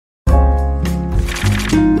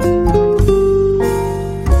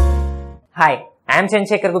Hi, I am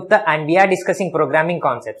Chandrasekhar Gupta and we are discussing programming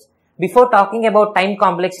concepts. Before talking about time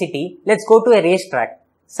complexity, let's go to a racetrack.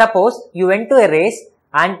 Suppose you went to a race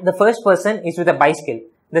and the first person is with a bicycle,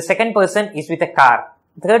 the second person is with a car,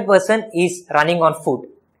 the third person is running on foot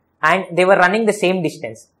and they were running the same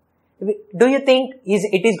distance. Do you think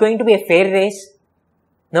it is going to be a fair race?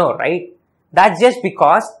 No, right? That's just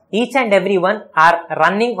because each and everyone are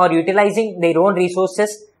running or utilizing their own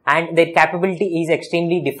resources and their capability is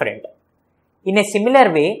extremely different. In a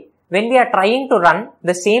similar way, when we are trying to run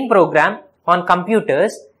the same program on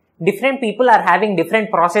computers, different people are having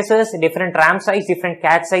different processors, different RAM size, different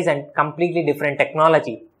cache size and completely different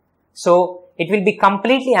technology. So, it will be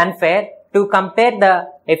completely unfair to compare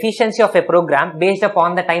the efficiency of a program based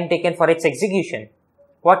upon the time taken for its execution.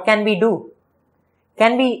 What can we do?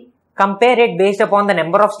 Can we compare it based upon the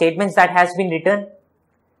number of statements that has been written?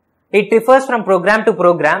 It differs from program to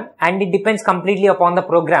program and it depends completely upon the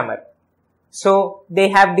programmer. So, they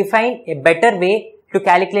have defined a better way to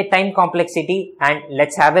calculate time complexity and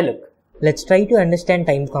let's have a look. Let's try to understand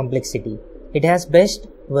time complexity. It has best,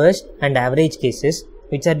 worst and average cases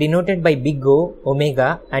which are denoted by big O,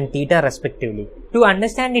 omega and theta respectively. To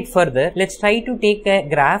understand it further, let's try to take a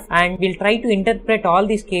graph and we'll try to interpret all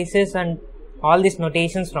these cases and all these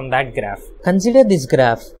notations from that graph. Consider this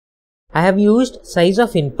graph. I have used size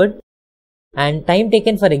of input and time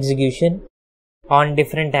taken for execution on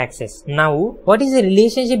different axes. Now, what is the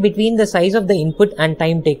relationship between the size of the input and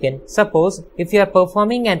time taken? Suppose, if you are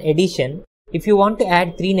performing an addition, if you want to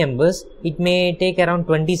add 3 numbers, it may take around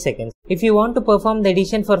 20 seconds. If you want to perform the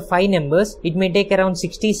addition for 5 numbers, it may take around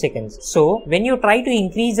 60 seconds. So, when you try to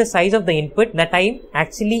increase the size of the input, the time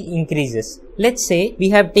actually increases. Let's say we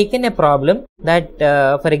have taken a problem that,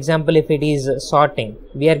 for example, if it is sorting,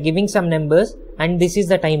 we are giving some numbers and this is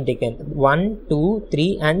the time taken 1, 2,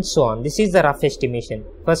 3 and so on. This is the rough estimation.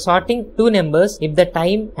 For sorting 2 numbers, if the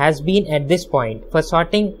time has been at this point. For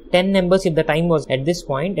sorting 10 numbers, if the time was at this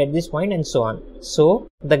point and so on. So,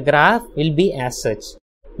 the graph will be as such.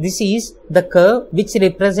 This is the curve which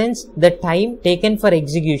represents the time taken for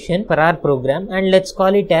execution for our program and let's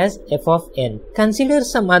call it as f of n. Consider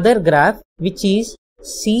some other graph which is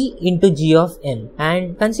c into g of n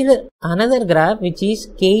and consider another graph which is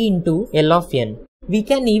k into l of n. We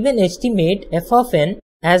can even estimate f of n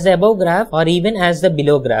as the above graph or even as the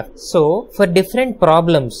below graph. So, for different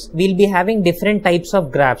problems, we'll be having different types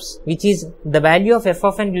of graphs, which is the value of f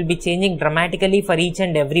of n will be changing dramatically for each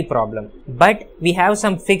and every problem. But we have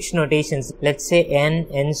some fixed notations, let's say n,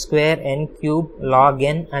 n square, n cube, log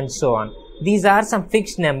n and so on. These are some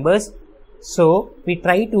fixed numbers. So, we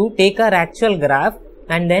try to take our actual graph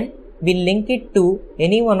and then we link it to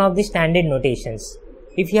any one of the standard notations.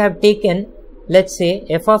 If you have taken, let's say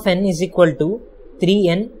f of n is equal to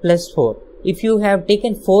 3n plus 4. If you have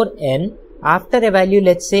taken 4n, after a value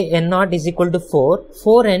let's say n naught is equal to 4,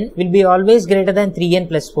 4n will be always greater than 3n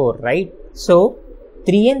plus 4, right? So,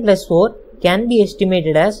 3n plus 4 can be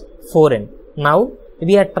estimated as 4n. Now,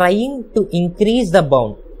 we are trying to increase the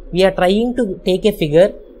bound. We are trying to take a figure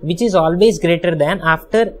which is always greater than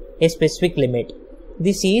after a specific limit.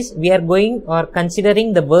 This is, we are going or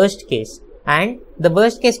considering the worst case. And the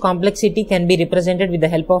worst case complexity can be represented with the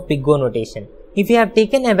help of big O notation. If you have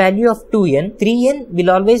taken a value of 2n, 3n will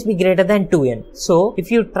always be greater than 2n. So, if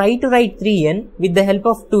you try to write 3n with the help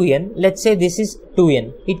of 2n, let's say this is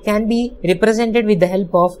 2n. It can be represented with the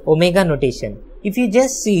help of omega notation. If you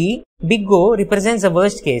just see, big O represents the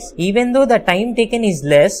worst case. Even though the time taken is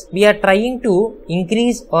less, we are trying to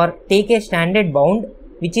increase or take a standard bound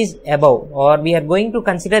which is above, or we are going to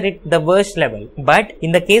consider it the worst level. But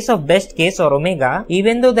in the case of best case or omega,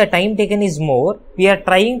 even though the time taken is more, we are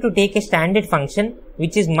trying to take a standard function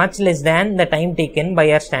which is much less than the time taken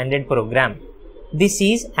by our standard program. This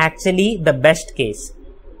is actually the best case.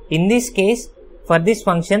 In this case, for this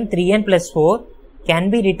function 3n plus 4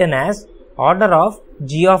 can be written as order of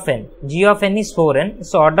g of n. G of n is 4n,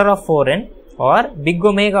 so order of 4n or big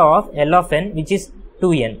omega of L of n which is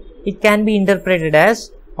 2n. It can be interpreted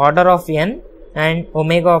as order of n and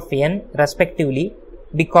omega of n respectively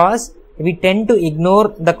because we tend to ignore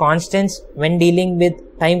the constants when dealing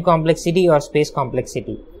with time complexity or space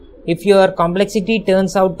complexity. If your complexity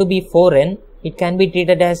turns out to be 4n, it can be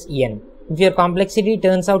treated as n. If your complexity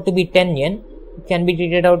turns out to be 10n, it can be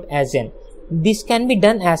treated out as n. This can be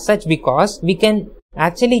done as such because we can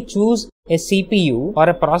actually choose a CPU or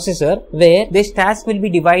a processor where this task will be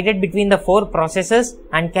divided between the 4 processes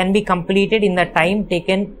and can be completed in the time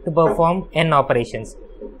taken to perform n operations.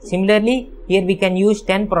 Similarly, here we can use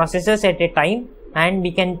 10 processors at a time and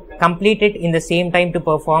we can complete it in the same time to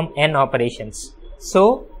perform n operations.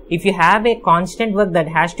 So, if you have a constant work that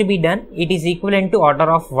has to be done, it is equivalent to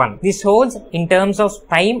order of 1. This holds in terms of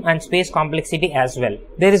time and space complexity as well.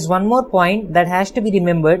 There is one more point that has to be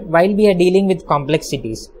remembered while we are dealing with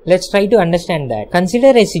complexities. Let's try to understand that.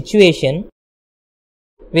 Consider a situation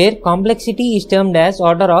where complexity is termed as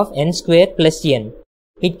order of n square plus n.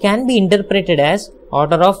 It can be interpreted as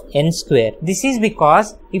order of n square. This is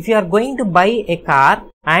because if you are going to buy a car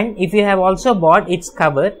and if you have also bought its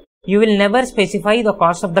cover, you will never specify the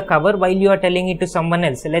cost of the cover while you are telling it to someone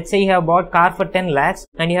else. Let's say you have bought car for 10 lakhs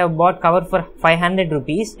and you have bought cover for 500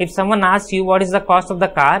 rupees. If someone asks you what is the cost of the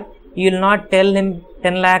car, you will not tell him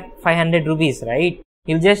 10 lakh 500 rupees, right?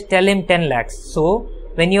 You will just tell him 10 lakhs. So,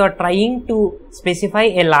 when you are trying to specify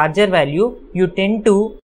a larger value, you tend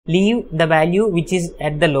to leave the value which is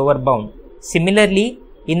at the lower bound. Similarly,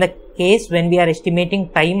 in the case when we are estimating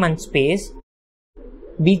time and space,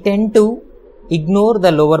 we tend to ignore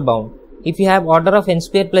the lower bound. If you have order of n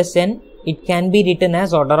square plus n, it can be written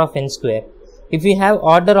as order of n square. If you have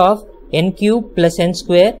order of n cube plus n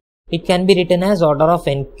square, it can be written as order of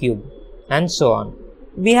n cube, and so on.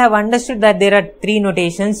 We have understood that there are three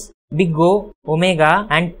notations: big O, omega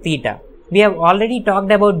and theta. We have already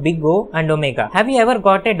talked about big O and omega. Have you ever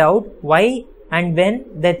got a doubt why and when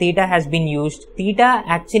the theta has been used? Theta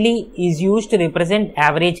actually is used to represent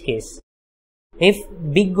average case. If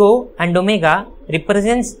big O and omega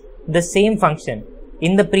represents the same function,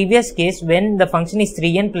 in the previous case when the function is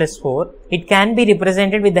 3n plus 4, it can be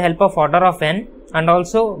represented with the help of order of n and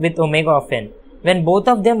also with omega of n. When both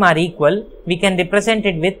of them are equal, we can represent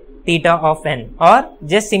it with theta of n, or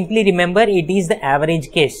just simply remember it is the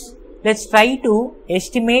average case. Let's try to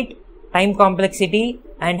estimate time complexity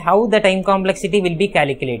and how the time complexity will be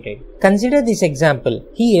calculated. Consider this example.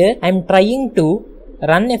 Here I am trying to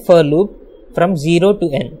run a for loop from 0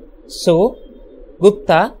 to n. So,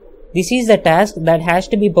 Gupta, this is the task that has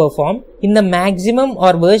to be performed. In the maximum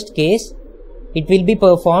or worst case, it will be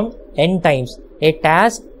performed n times. A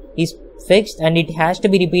task is fixed and it has to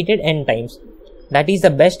be repeated n times. That is the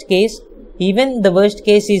best case. Even the worst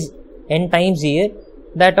case is n times here.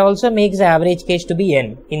 That also makes the average case to be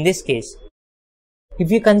n in this case.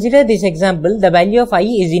 If you consider this example, the value of I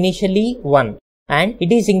is initially 1. And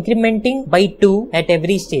it is incrementing by 2 at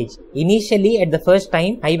every stage. Initially at the first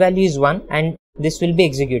time I value is 1 and this will be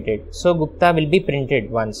executed. So Gupta will be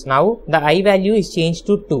printed once. Now the I value is changed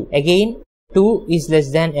to 2. Again 2 is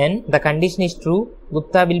less than n. The condition is true.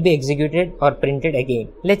 Gupta will be executed or printed again.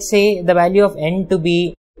 Let's say the value of n to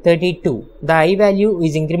be 32. The I value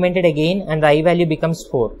is incremented again and the I value becomes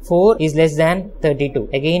 4. 4 is less than 32.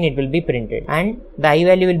 Again it will be printed. And the I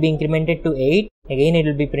value will be incremented to 8. Again it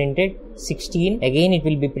will be printed. 16. Again it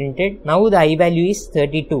will be printed. Now the I value is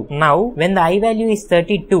 32. Now when the I value is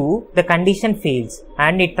 32, the condition fails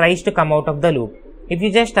and it tries to come out of the loop. If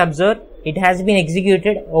you just observe, it has been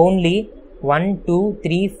executed only 1, 2,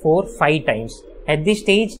 3, 4, 5 times. At this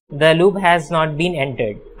stage, the loop has not been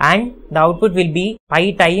entered and the output will be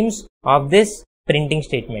 5 times of this printing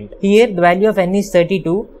statement. Here the value of n is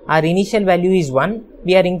 32, our initial value is 1,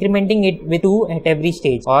 we are incrementing it with 2 at every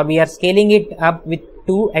stage, or we are scaling it up with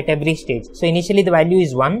 2 at every stage. So initially the value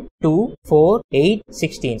is 1, 2, 4, 8,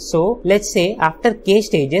 16. So let's say after k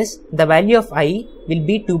stages, the value of I will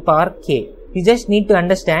be 2 power k. You just need to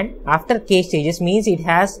understand after k stages means it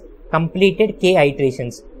has completed k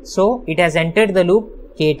iterations. So it has entered the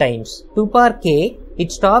loop k times. 2 power k,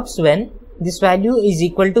 it stops when this value is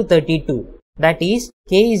equal to 32. That is,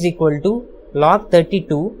 k is equal to log 32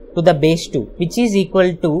 to the base 2, which is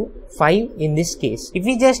equal to 5 in this case. If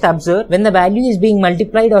we just observe, when the value is being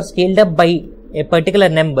multiplied or scaled up by a particular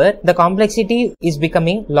number, the complexity is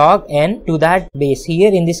becoming log n to that base.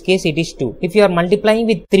 Here in this case it is 2. If you are multiplying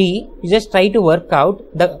with 3, you just try to work out,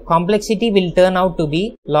 the complexity will turn out to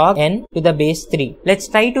be log n to the base 3. Let's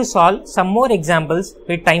try to solve some more examples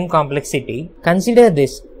with time complexity. Consider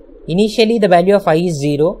this. Initially the value of I is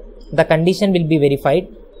 0. The condition will be verified.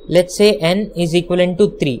 Let's say n is equivalent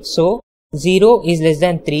to 3. So 0 is less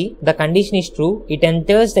than 3. The condition is true. It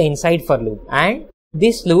enters the inside for loop. And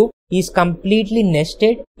this loop is completely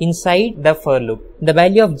nested inside the for loop. The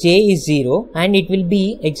value of j is 0 and it will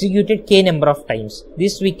be executed k number of times.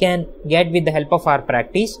 This we can get with the help of our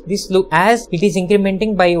practice. This loop, as it is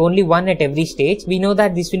incrementing by only 1 at every stage, we know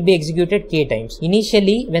that this will be executed k times.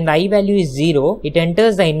 Initially, when the I value is 0, it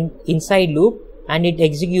enters the inside loop and it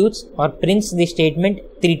executes or prints the statement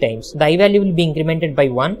 3 times. The I value will be incremented by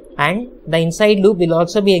 1 and the inside loop will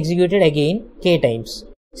also be executed again k times.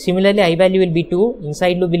 Similarly, I value will be 2,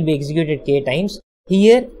 inside loop will be executed k times.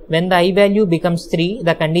 Here, when the I value becomes 3,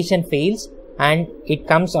 the condition fails and it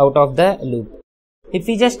comes out of the loop. If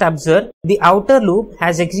we just observe, the outer loop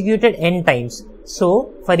has executed n times.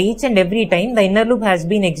 So, for each and every time, the inner loop has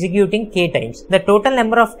been executing k times. The total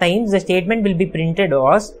number of times the statement will be printed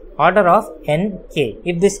was order of nk.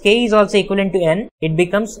 If this k is also equivalent to n, it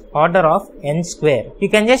becomes order of n square. You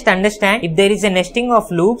can just understand, if there is a nesting of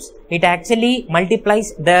loops, it actually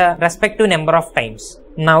multiplies the respective number of times.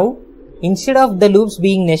 Now, instead of the loops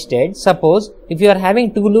being nested, suppose if you are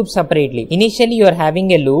having two loops separately, initially you are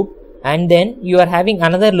having a loop and then you are having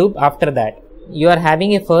another loop after that. You are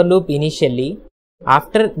having a for loop initially.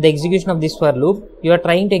 After the execution of this for loop, you are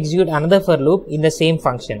trying to execute another for loop in the same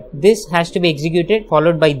function. This has to be executed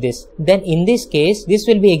followed by this. Then in this case, this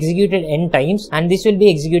will be executed n times and this will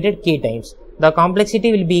be executed k times. The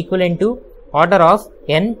complexity will be equivalent to order of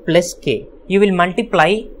n plus k. You will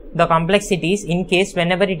multiply the complexities in case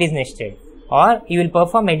whenever it is nested, or you will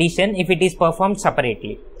perform addition if it is performed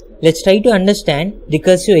separately. Let's try to understand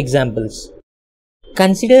recursive examples.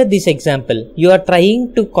 Consider this example. You are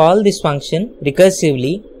trying to call this function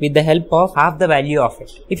recursively with the help of half the value of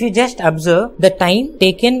it. If you just observe the time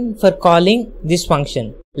taken for calling this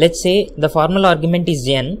function, let's say the formal argument is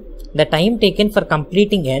n, the time taken for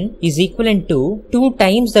completing n is equivalent to 2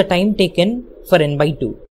 times the time taken for n by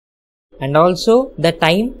 2. And also the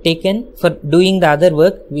time taken for doing the other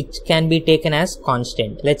work, which can be taken as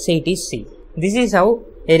constant. Let's say it is c. This is how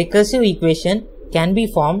a recursive equation can be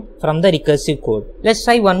formed from the recursive code. Let's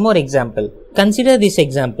try one more example. Consider this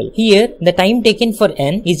example. Here, the time taken for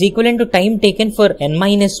n is equivalent to time taken for n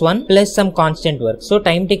minus 1 plus some constant work. So,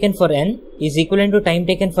 time taken for n is equivalent to time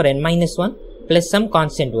taken for n minus 1 plus some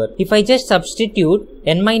constant work. If I just substitute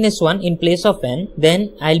n minus 1 in place of n,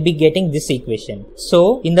 then I'll be getting this equation.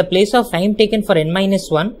 So, in the place of time taken for n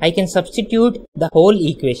minus 1, I can substitute the whole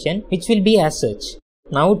equation, which will be as such.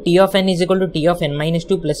 Now, t of n is equal to t of n minus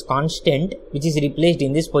 2 plus constant, which is replaced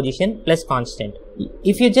in this position, plus constant.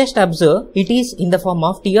 If you just observe, it is in the form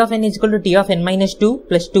of t of n is equal to t of n minus 2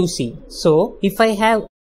 plus 2c. So, if I have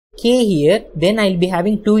k here, then I will be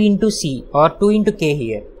having 2 into c or 2 into k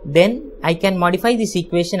here. Then I can modify this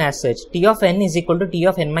equation as such. T of n is equal to t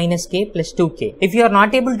of n minus k plus 2k. If you are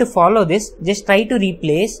not able to follow this, just try to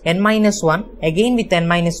replace n minus 1 again with n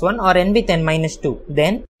minus 1 or n with n minus 2.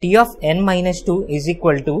 Then t of n minus 2 is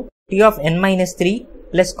equal to t of n minus 3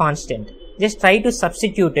 plus constant. Just try to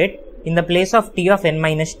substitute it in the place of t of n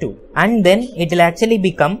minus 2. And then it will actually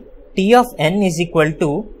become t of n is equal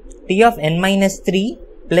to t of n minus 3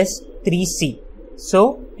 plus 3c.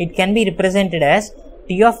 So, it can be represented as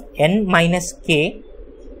t of n minus k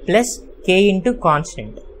plus k into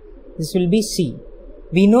constant. This will be c.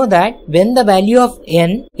 We know that when the value of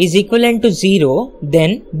n is equivalent to 0,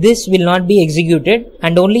 then this will not be executed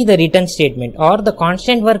and only the return statement or the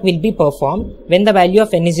constant work will be performed when the value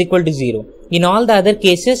of n is equal to 0. In all the other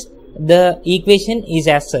cases, the equation is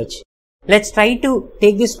as such. Let's try to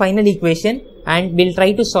take this final equation and we'll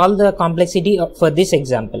try to solve the complexity for this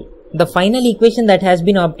example. The final equation that has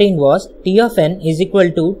been obtained was t of n is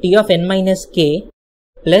equal to t of n minus k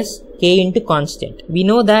plus k into constant. We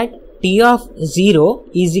know that t of 0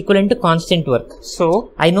 is equivalent to constant work.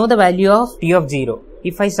 So, I know the value of t of 0.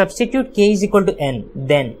 If I substitute k is equal to n,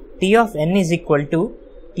 then t of n is equal to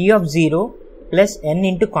t of 0 plus n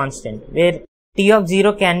into constant, where t of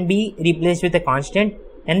 0 can be replaced with a constant,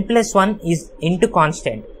 n plus 1 is into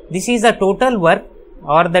constant. This is the total work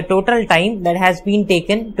or the total time that has been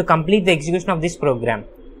taken to complete the execution of this program.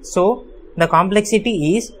 So, the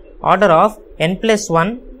complexity is order of n plus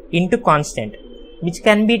 1 into constant, which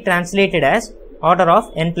can be translated as order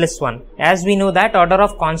of n plus 1. As we know that order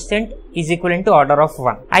of constant is equivalent to order of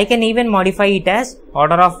 1. I can even modify it as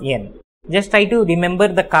order of n. Just try to remember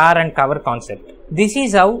the car and cover concept. This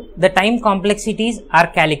is how the time complexities are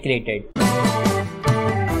calculated.